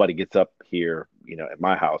 nobody gets up here, at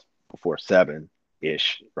my house before 7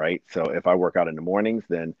 ish, right? So if I work out in the mornings,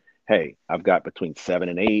 then hey, I've got between 7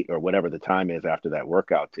 and 8 or whatever the time is after that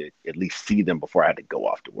workout to at least see them before I had to go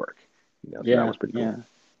off to work. So that Yeah. was pretty cool. Yeah.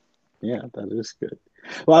 Yeah. That is good.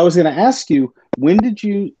 Well, I was going to ask you, when did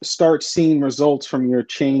you start seeing results from your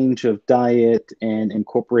change of diet and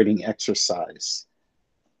incorporating exercise?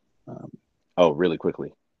 Um, Oh, really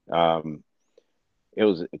quickly. Um, it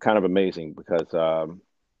was kind of amazing because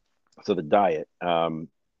so the diet, I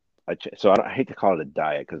hate to call it a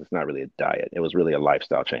diet because it's not really a diet. It was really a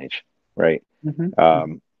lifestyle change, right? mhm, mhm.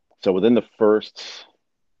 Um, so within the first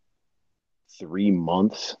 3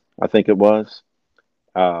 months, I think it was,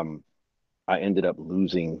 um, I ended up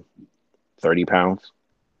losing 30 pounds,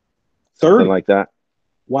 something 30. like that.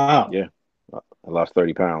 Wow. Yeah, I lost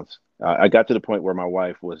 30 pounds. I got to the point where my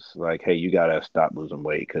wife was like, "Hey, you gotta stop losing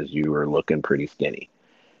weight because you were looking pretty skinny."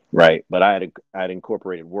 Right. But I had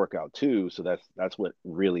incorporated workout too, so that's what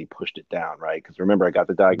really pushed it down, right? Because remember, I got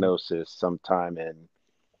the Mhm. diagnosis sometime in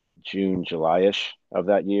June, July-ish of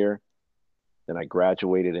that year. Then I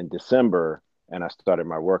graduated in December, and I started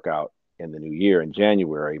my workout in the new year in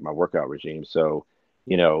January, my workout regime. So,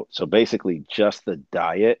 so basically just the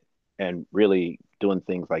diet and really doing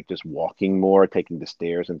things like just walking more, taking the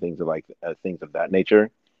stairs and things of that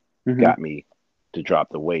nature Hmm. got me to drop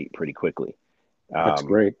the weight pretty quickly. That's Um,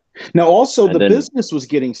 great. Now, also and the then business was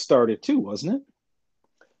getting started too, wasn't it?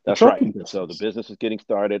 The That's right. trucking So the business. business is getting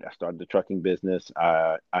started. I started the trucking business.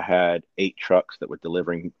 I had 8 trucks that were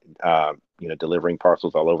delivering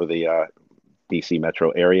parcels all over the DC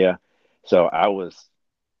metro area. So I was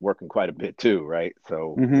working quite a bit too, right?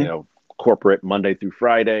 So, Hmm. corporate Monday through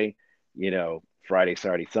Friday, Friday,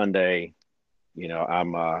 Saturday, Sunday,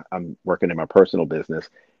 I'm working in my personal business,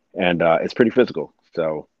 and it's pretty physical.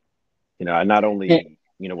 So, I not only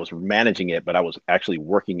was managing it, but I was actually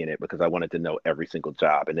working in it because I wanted to know every single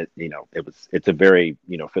job, and it's a very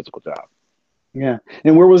physical job. Yeah.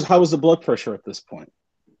 And how was the blood pressure at this point?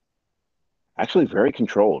 Actually, very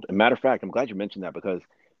controlled. As a matter of fact, I'm glad you mentioned that because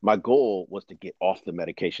my goal was to get off the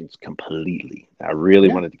medications completely. I really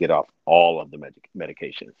Yeah. wanted to get off all of the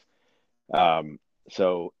medications. Um,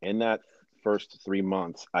 so in that first 3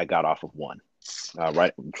 months, I got off of one,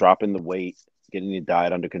 right? Dropping the weight, getting the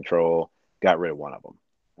diet under control, got rid of one of them.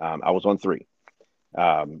 I was on three.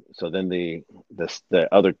 So then the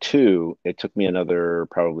other two, it took me another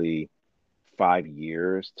probably 5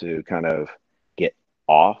 years to kind of get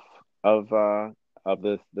off of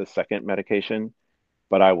the second medication.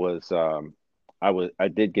 But I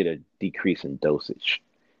did get a decrease in dosage.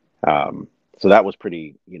 So that was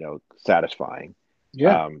pretty satisfying.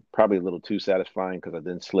 Yeah. Probably a little too satisfying because I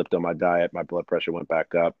then slipped on my diet. My blood pressure went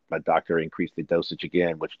back up. My doctor increased the dosage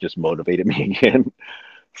again, which just motivated me again.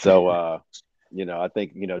 So, I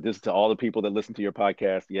think, just to all the people that listen to your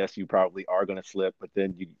podcast, yes, you probably are going to slip, but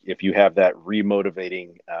then if you have that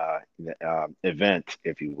remotivating event,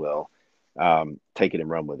 if you will, take it and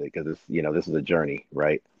run with it because this is a journey,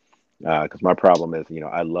 right? Because my problem is,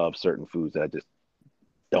 I love certain foods that I just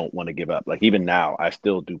don't want to give up. Like even now, I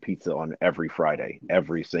still do pizza on every Friday.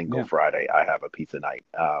 Every single Yeah. Friday, I have a pizza night.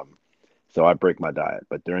 So I break my diet,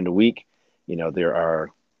 but during the week, there are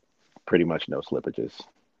pretty much no slippages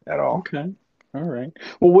at all. Okay. All right.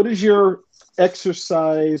 Well, what does your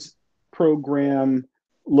exercise program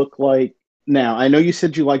look like now? I know you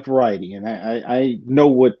said you like variety, and I know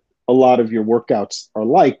what a lot of your workouts are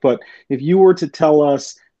like, but if you were to tell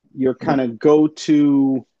us your kind of go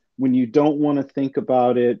to when you don't want to think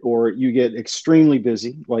about it or you get extremely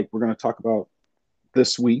busy, like we're going to talk about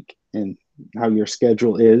this week and how your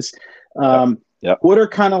schedule is, Yep. um, Yep. what are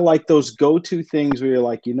kind of like those go to things where you're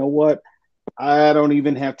like, you know what? I don't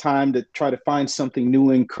even have time to try to find something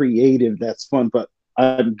new and creative that's fun, but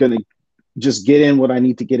I'm going to just get in what I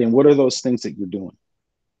need to get in. What are those things that you're doing?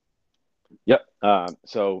 Yep.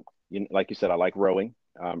 So, like you said, I like rowing.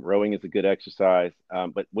 Rowing is a good exercise.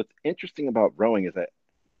 But what's interesting about rowing is that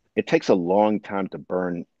it takes a long time to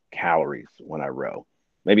burn calories when I row.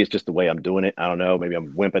 Maybe it's just the way I'm doing it. I don't know. Maybe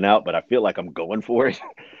I'm wimping out, but I feel like I'm going for it.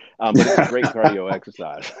 But it's a great cardio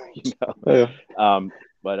exercise, you know. Yeah.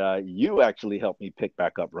 But you actually helped me pick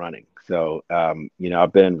back up running. So,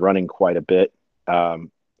 I've been running quite a bit.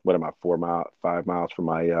 What am I, 4 mile, 5 miles from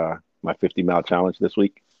my 50-mile challenge this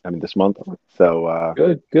week? I mean, this month. So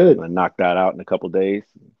Good, I'm good. gonna knock that out in a couple days.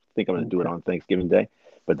 I think I'm gonna do it Okay. on Thanksgiving Day,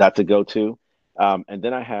 but that's a go-to. And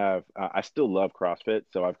then I still love CrossFit,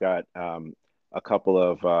 so I've got a couple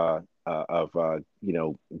of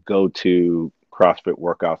go-to CrossFit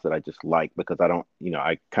workouts that I just like because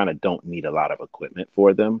I kind of don't need a lot of equipment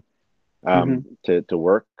for them Hmm. to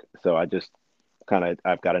work. So I've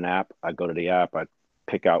got an app. I go to the app, I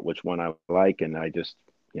pick out which one I like, and I just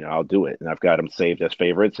I'll do it. And I've got them saved as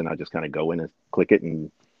favorites, and I just kind of go in and click it, and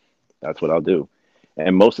that's what I'll do.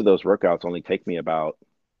 And most of those workouts only take me about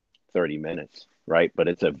 30 minutes, right? But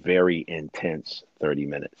it's a very intense 30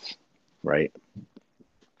 minutes, right?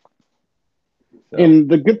 So And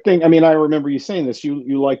the good thing, I mean, I remember you saying this,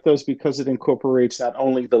 you like those because it incorporates not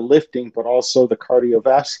only the lifting, but also the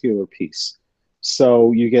cardiovascular piece.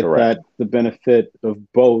 So you get correct. the benefit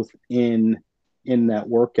of both in that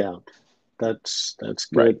workout. That's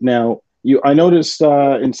Right. good. Now, I noticed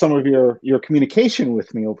in some of your communication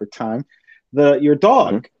with me over time, your Hmm.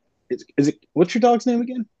 dog is it what's your dog's name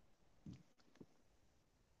again?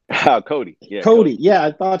 Cody. Yeah, Cody. Cody. Yeah,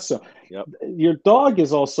 I thought so. Yep. Your dog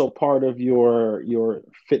is also part of your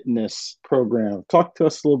fitness program. Talk to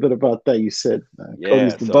us a little bit about that. You said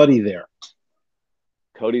Cody's Yeah. the So buddy there.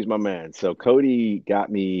 Cody's my man. So Cody got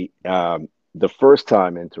me the first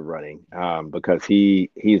time into running because he's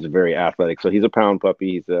very athletic. So he's a pound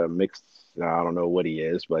puppy. He's a mixed. I don't know what he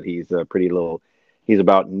is, but he's a pretty little. He's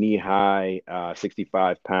about knee high,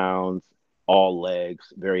 65 pounds, all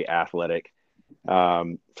legs, very athletic.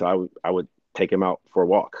 So I would take him out for a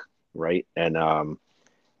walk, right? And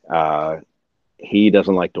uh, he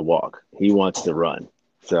doesn't like to walk. He wants to run.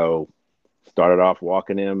 So started off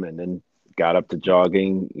walking him, and then got up to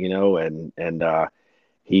jogging, and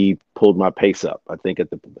he pulled my pace up. I think at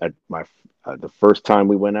my the first time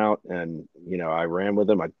we went out, and I ran with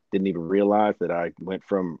him. I didn't even realize that I went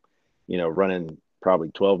from running probably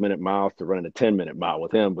 12-minute miles to running a 10-minute mile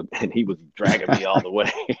with him, but and he was dragging me all the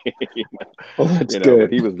way. you Oh, that's but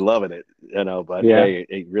good. he was loving it. But Yeah. hey,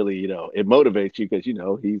 it really it motivates you because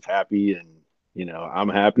he's happy, and I'm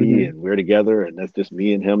happy, Hmm. and we're together, and that's just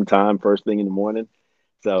me and him time first thing in the morning.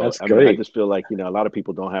 So, That's I mean, I great. just feel like, a lot of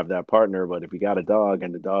people don't have that partner, but if you got a dog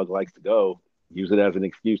and the dog likes to go, use it as an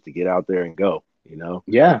excuse to get out there and go.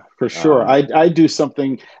 Yeah, for sure. Um, I do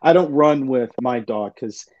something. I don't run with my dog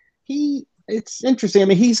because it's interesting. I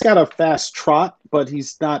mean, he's got a fast trot, but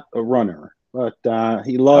he's not a runner. But he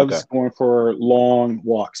okay. loves going for long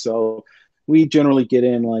walks. So we generally get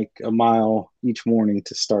in like a mile each morning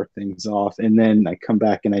to start things off, and then I come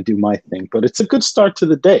back and I do my thing. But it's a good start to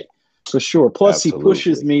the day for sure. Plus, he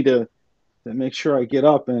pushes Absolutely. me to make sure I get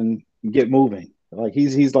up and get moving. Like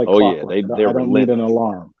he's like Oh yeah, clockwork. they're I don't need an relentless.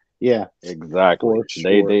 alarm. Yeah, Exactly. for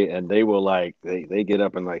sure. They will like, they get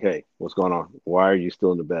up and like, hey, what's going on? Why are you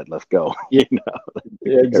still in the bed? Let's go. Yeah,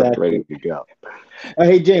 They're exactly. ready to go.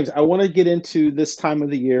 Hey, James, I want to get into this time of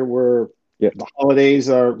the year where Yeah. the holidays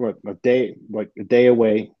are a day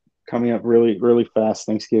away, coming up really, really fast.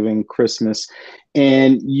 Thanksgiving, Christmas,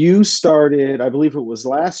 and you started, I believe it was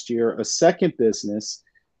last year, a second business.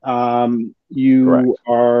 You Correct.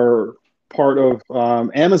 are part of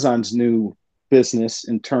Amazon's new business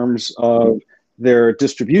in terms Hmm. of their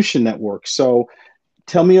distribution network. So,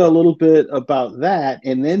 tell me a little bit about that,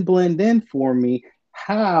 and then blend in for me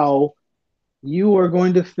how you are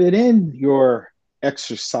going to fit in your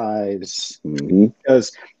exercise Hmm.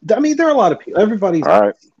 because I mean there are a lot of people. Everybody's All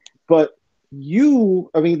right. busy, but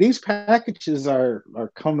I mean, these packages are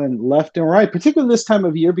coming left and right, particularly this time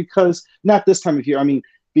of year because not this time of year. I mean,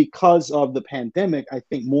 because of the pandemic, I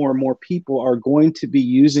think more and more people are going to be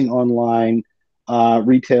using online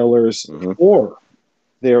retailers Hmm. for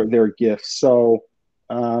their gifts. So,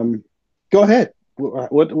 um, go ahead.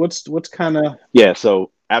 What's kind of Yeah,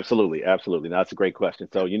 so absolutely, absolutely. That's a great question.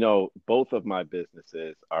 So, both of my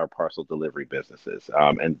businesses are parcel delivery businesses.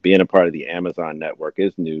 And being a part of the Amazon network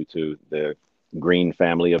is new to the Green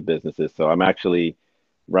family of businesses. So, I'm actually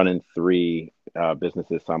running three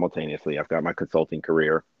businesses simultaneously. I've got my consulting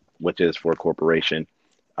career, which is for a corporation.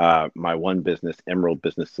 My one business, Emerald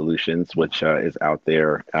Business Solutions, which is out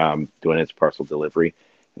there doing its parcel delivery.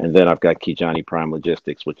 And then I've got Kijani Prime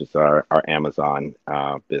Logistics, which is our Amazon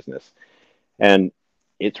business, and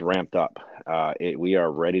it's ramped up. We are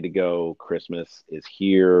ready to go. Christmas is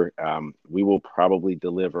here. We will probably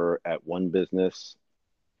deliver at one business.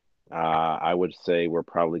 I would say we're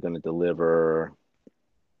probably going to deliver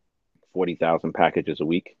 40,000 packages a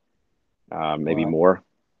week, maybe wow. more.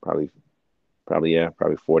 Probably, yeah,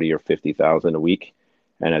 probably 40 or 50,000 a week.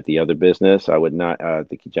 And at the other business, I would not,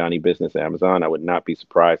 the Kijani business, Amazon, I would not be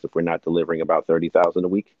surprised if we're not delivering about 30,000 a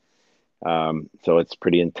week. So it's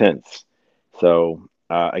pretty intense. So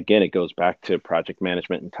again, it goes back to project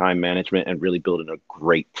management and time management and really building a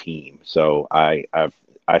great team. So I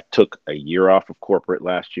took a year off of corporate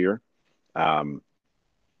last year. Um,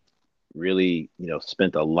 Really,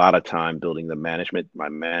 spent a lot of time building my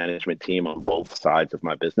management team on both sides of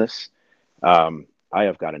my business. I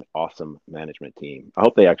have got an awesome management team. I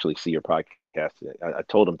hope they actually see your podcast. I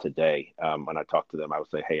told them today when I talked to them, I would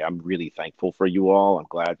say, "Hey, I'm really thankful for you all. I'm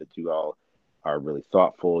glad that you all are really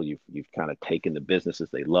thoughtful. You've kind of taken the businesses.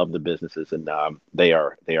 They love the businesses, and they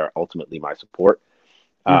are ultimately my support.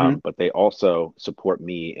 Hmm. But they also support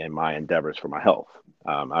me in my endeavors for my health.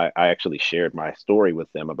 I actually shared my story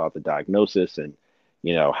with them about the diagnosis and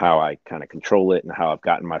how I kind of control it and how I've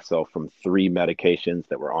gotten myself from three medications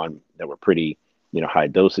that were pretty high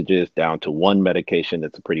dosages down to one medication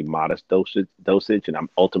that's a pretty modest dosage, and I'm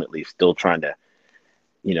ultimately still trying to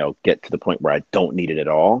get to the point where I don't need it at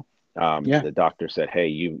all. Yeah. The doctor said, hey,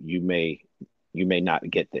 you may not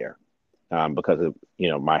get there because of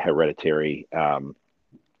my hereditary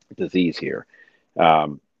disease here.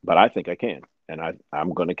 But I think I can, and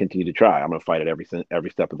I'm going to continue to try. I'm going to fight it every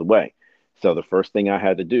step of the way. So the first thing I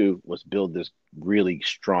had to do was build this really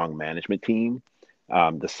strong management team.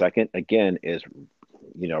 The second, again, is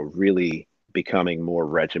really becoming more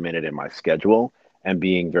regimented in my schedule and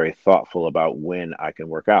being very thoughtful about when I can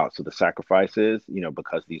work out. So the sacrifice is,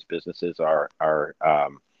 because these businesses are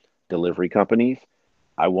delivery companies,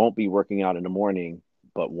 I won't be working out in the morning,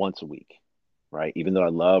 but once a week, right? Even though I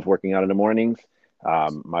love working out in the mornings,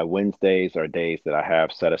 my Wednesdays are days that I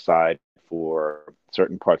have set aside for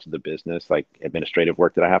certain parts of the business, like administrative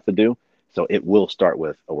work that I have to do. So it will start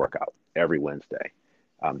with a workout every Wednesday.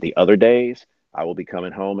 The other days, I will be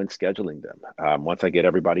coming home and scheduling them. Once I get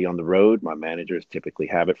everybody on the road, my managers typically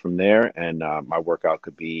have it from there, and my workout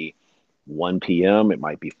could be 1 p.m. It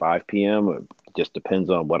might be 5 p.m. It just depends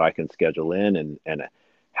on what I can schedule in and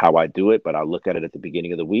how I do it. But I'll look at it at the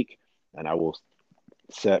beginning of the week, and I will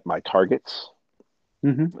set my targets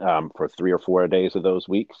Hmm. for 3 or 4 days of those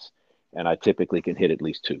weeks, and I typically can hit at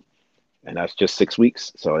least two, and that's just 6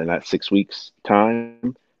 weeks. So in that 6 weeks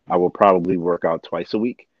time, I will probably work out twice a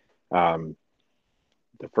week. Um,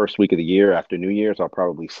 the first week of the year after New Year's, I'll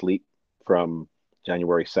probably sleep from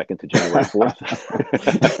January 2nd to January 4th.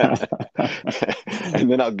 And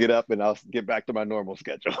then I'll get up and I'll get back to my normal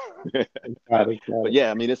schedule. Got it, got But it. yeah,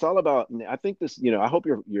 I mean, it's all about, I think this, I hope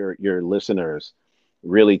your listeners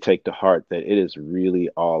really take to heart that it is really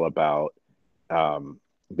all about um,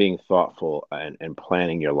 being thoughtful and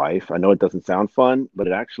planning your life. I know it doesn't sound fun, but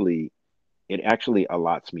it actually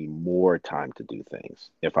allots me more time to do things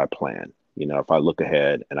if I plan. If I look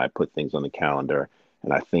ahead and I put things on the calendar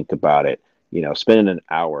and I think about it, spending an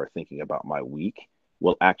hour thinking about my week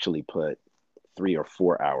will actually put 3 or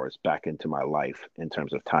 4 hours back into my life in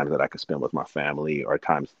terms of time that I could spend with my family or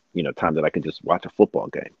time that I can just watch a football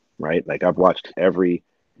game, right? Like I've watched every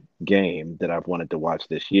game that I've wanted to watch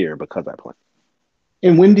this year because I plan.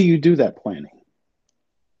 And when do you do that planning?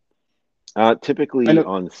 I Typically know.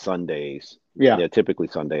 on Sundays. Yeah. Yeah, typically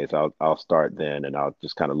Sundays. I'll start then, and I'll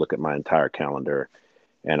just kind of look at my entire calendar,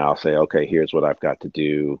 and I'll say, okay, here's what I've got to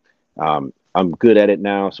do. I'm good at it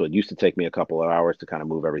now, so it used to take me a couple of hours to kind of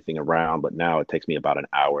move everything around, but now it takes me about an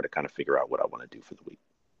hour to kind of figure out what I want to do for the week.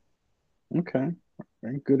 Okay.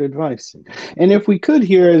 Very good advice. And if we could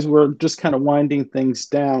here, as we're just kind of winding things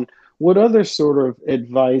down, what other sort of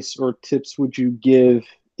advice or tips would you give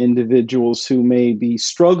individuals who may be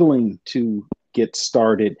struggling to get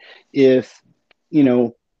started if, you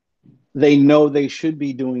know they should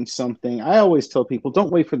be doing something? I always tell people,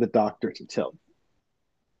 don't wait for the doctor to tell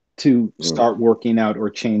to Mm, start working out or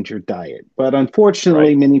change your diet. But unfortunately,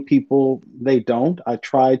 right, many people they don't. I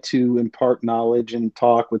try to impart knowledge and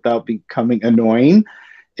talk without becoming annoying,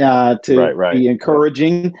 to right, right, be right.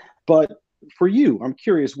 encouraging. But for you, I'm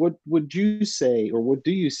curious, what would you say, or what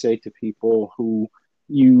do you say to people who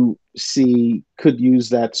you see could use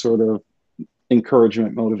that sort of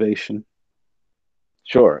encouragement, motivation?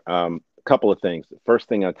 Sure. A couple of things. The first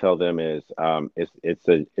thing I tell them is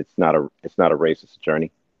it's not a race, it's a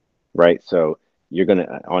journey, right? So you're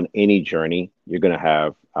gonna on any journey, you're gonna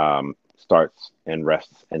have starts and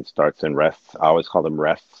rests and starts and rests. I always call them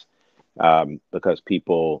rests because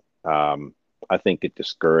people, I think, get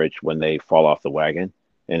discouraged when they fall off the wagon,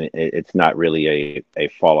 and it's not really a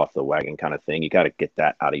fall off the wagon kind of thing. You got to get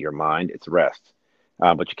that out of your mind. It's rest,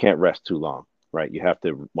 but you can't rest too long, right? You have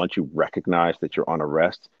to once you recognize that you're on a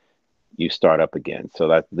rest, you start up again. So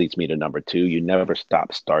that leads me to number two. You never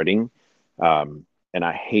stop starting. And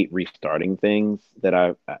I hate restarting things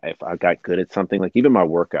that if I got good at something, like even my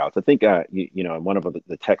workouts. I think, in one of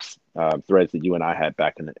the text threads that you and I had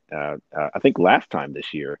back I think last time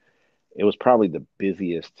this year, it was probably the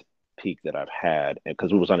busiest peak that I've had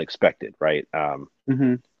because it was unexpected, right?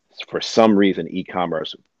 Mm-hmm. For some reason,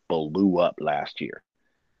 e-commerce blew up last year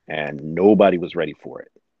and nobody was ready for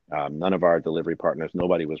it. None of our delivery partners,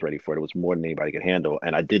 nobody was ready for it. It was more than anybody could handle.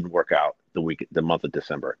 And I didn't work out the month of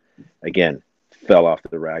December. Again, fell off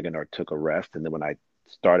the wagon or took a rest. And then when I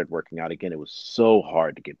started working out again, it was so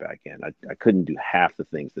hard to get back in. I couldn't do half the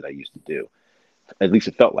things that I used to do. At least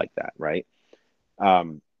it felt like that, right?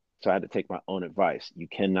 Um, so I had to take my own advice. You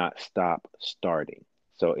cannot stop starting.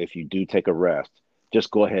 So if you do take a rest,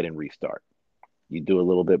 just go ahead and restart. You do a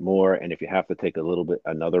little bit more, and if you have to take a little bit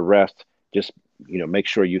another rest, just make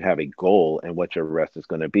sure you have a goal and what your rest is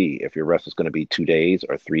going to be. If your rest is going to be 2 days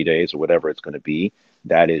or 3 days or whatever it's going to be,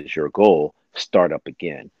 that is your goal. Start up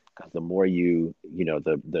again, because the more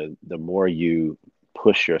the more you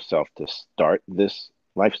push yourself to start this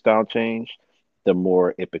lifestyle change, the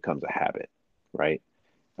more it becomes a habit, right?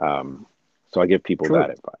 um, so I give people that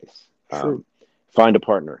True, advice. true. Find a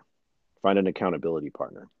partner, find an accountability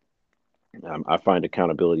partner. I find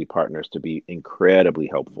accountability partners to be incredibly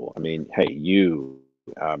helpful. I mean, hey,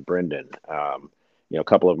 Brendan, a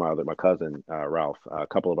couple of my cousin Ralph, a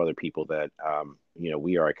couple of other people that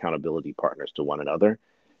we are accountability partners to one another.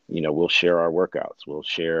 We'll share our workouts. We'll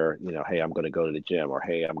share, hey, I'm going to go to the gym, or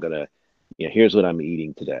hey, I'm going to, here's what I'm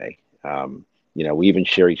eating today. we even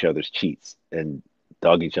share each other's cheats and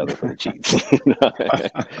dug each other for the cheats.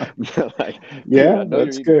 Like, dude, Yeah, I know you're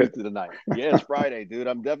that's eating good. pizza tonight. Yeah, it's Friday, dude.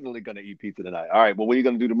 I'm definitely gonna eat pizza tonight. All right, well, what are you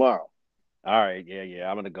gonna do tomorrow? All right, yeah.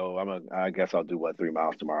 I'm gonna go. I guess I'll do what, 3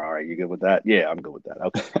 miles tomorrow. All right, you good with that? Yeah, I'm good with that.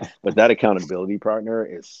 Okay. But that accountability partner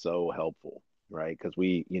is so helpful, right? Because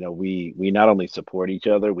we not only support each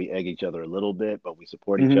other, we egg each other a little bit, but we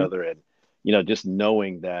support each Hmm. other. And just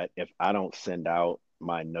knowing that if I don't send out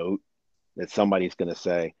my note, that somebody's gonna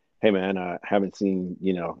say, "Hey man, I haven't seen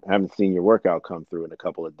your workout come through in a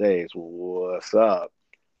couple of days. What's up?"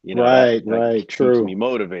 That Right, like right, keeps me true.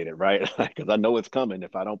 motivated, right? Because I know it's coming.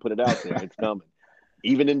 If I don't put it out there, it's coming,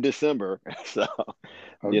 even in December. So,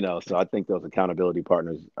 so I think those accountability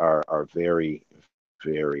partners are very,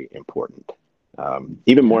 very important.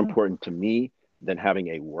 Even more Yeah. important to me than having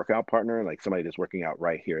a workout partner, like somebody that's working out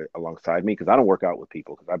right here alongside me, because I don't work out with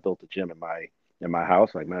people because I built a gym in my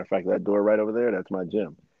house. Like, matter of fact, that door right over there, that's my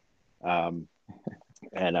gym. Um,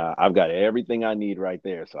 and I've got everything I need right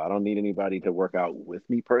there. So I don't need anybody to work out with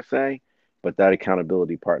me per se, but that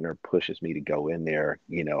accountability partner pushes me to go in there,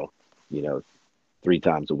 you know, 3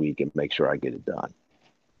 times a week and make sure I get it done.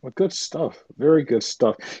 Well, good stuff. Very good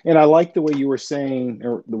stuff. And I like the way you were saying,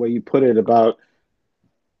 or the way you put it about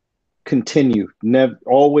continue. Never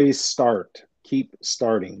always start. Keep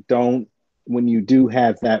starting. Don't when you do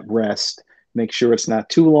have that rest, make sure it's not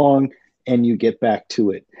too long and you get back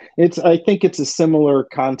to it. I think it's a similar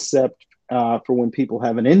concept for when people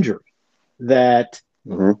have an injury that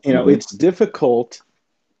Mm-hmm, mm-hmm. it's difficult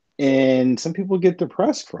and some people get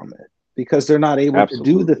depressed from it because they're not able to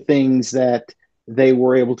do the Absolutely. things that they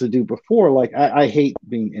were able to do before. Like I hate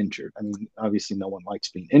being injured. I mean, obviously no one likes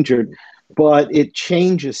being injured, Mm-hmm. but it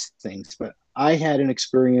changes things. But I had an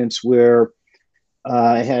experience where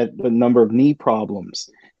I had a number of knee problems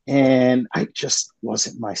and I just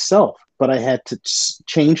wasn't myself. But I had to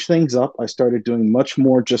change things up. I started doing much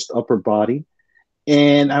more just upper body,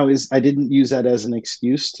 and I didn't use that as an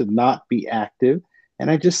excuse to not be active.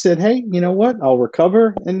 And I just said, hey, you know what? I'll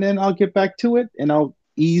recover and then I'll get back to it and I'll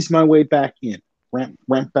ease my way back in,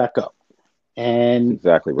 ramp back up. That's And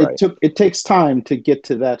exactly right. it takes time to get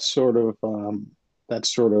to that sort of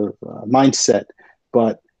mindset,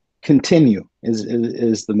 but continue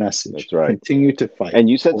is the message. That's right. Continue to fight And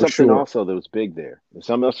you said for something sure. also that was big there.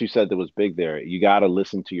 Something else you said that was big there. You got to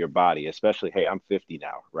listen to your body, especially, hey, I'm 50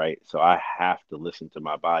 now, right? So I have to listen to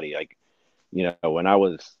my body. Like, when I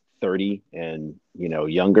was 30 and,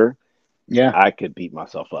 younger, Yeah. I could beat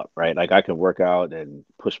myself up, right? Like I could work out and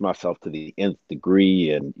push myself to the nth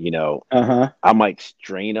degree and, Uh huh. I might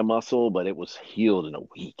strain a muscle, but it was healed in a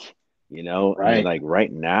week, And Right. like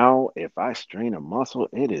right now, if I strain a muscle,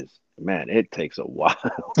 man, it takes a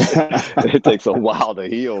while. It takes a while to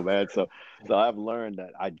heal, man. So I've learned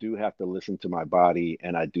that I do have to listen to my body,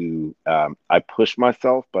 and I push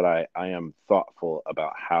myself, but I am thoughtful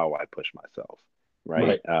about how I push myself,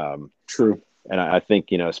 right? Right. True. And I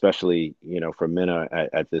think, especially, for men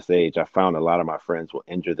at this age, I found a lot of my friends will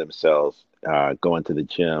injure themselves going to the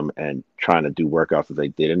gym and trying to do workouts as they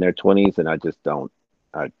did in their 20s. And I just don't,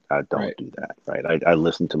 I don't Right. do that, right? I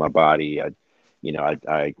listen to my body. I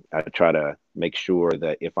try to make sure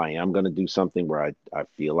that if I am going to do something where I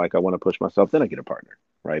feel like I want to push myself, then I get a partner,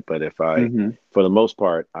 right? But Hmm. for the most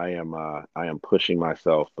part, I am pushing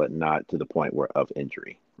myself, but not to the point where of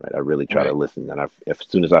injury, right? I really try to Right. listen, and as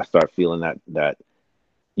soon as I start feeling that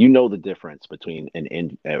the difference between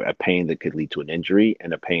a pain that could lead to an injury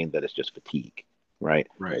and a pain that is just fatigue, right?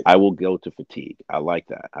 Right. I will go to fatigue. I like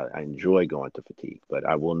that. I enjoy going to fatigue, but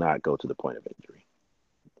I will not go to the point of injury.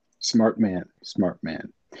 Smart man. Smart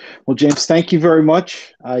man. Well, James, thank you very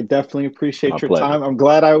much. I definitely My appreciate your pleasure. time. I'm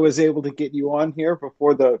glad I was able to get you on here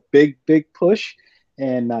before the big push.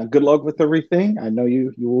 And good luck with everything. I know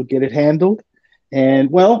you will get it handled.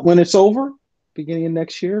 And well, when it's over, beginning of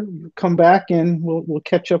next year, you come back and we'll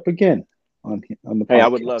catch up again on the Hey, I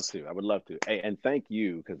would love podcast. to. I would love to. Hey, and thank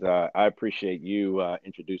you because I appreciate you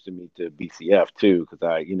introducing me to BCF too. Because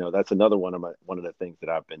that's another one of the things that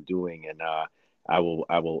I've been doing, and I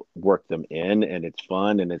will work them in, and it's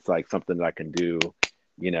fun, and it's like something that I can do,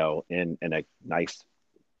 in a nice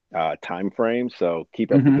time frame. So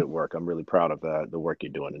keep up the Hmm. good work. I'm really proud of the work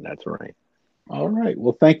you're doing in that terrain. All right.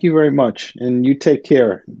 Well, thank you very much. And you take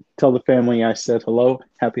care. Tell the family I said hello.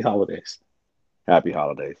 Happy holidays. Happy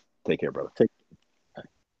holidays. Take care, brother. Take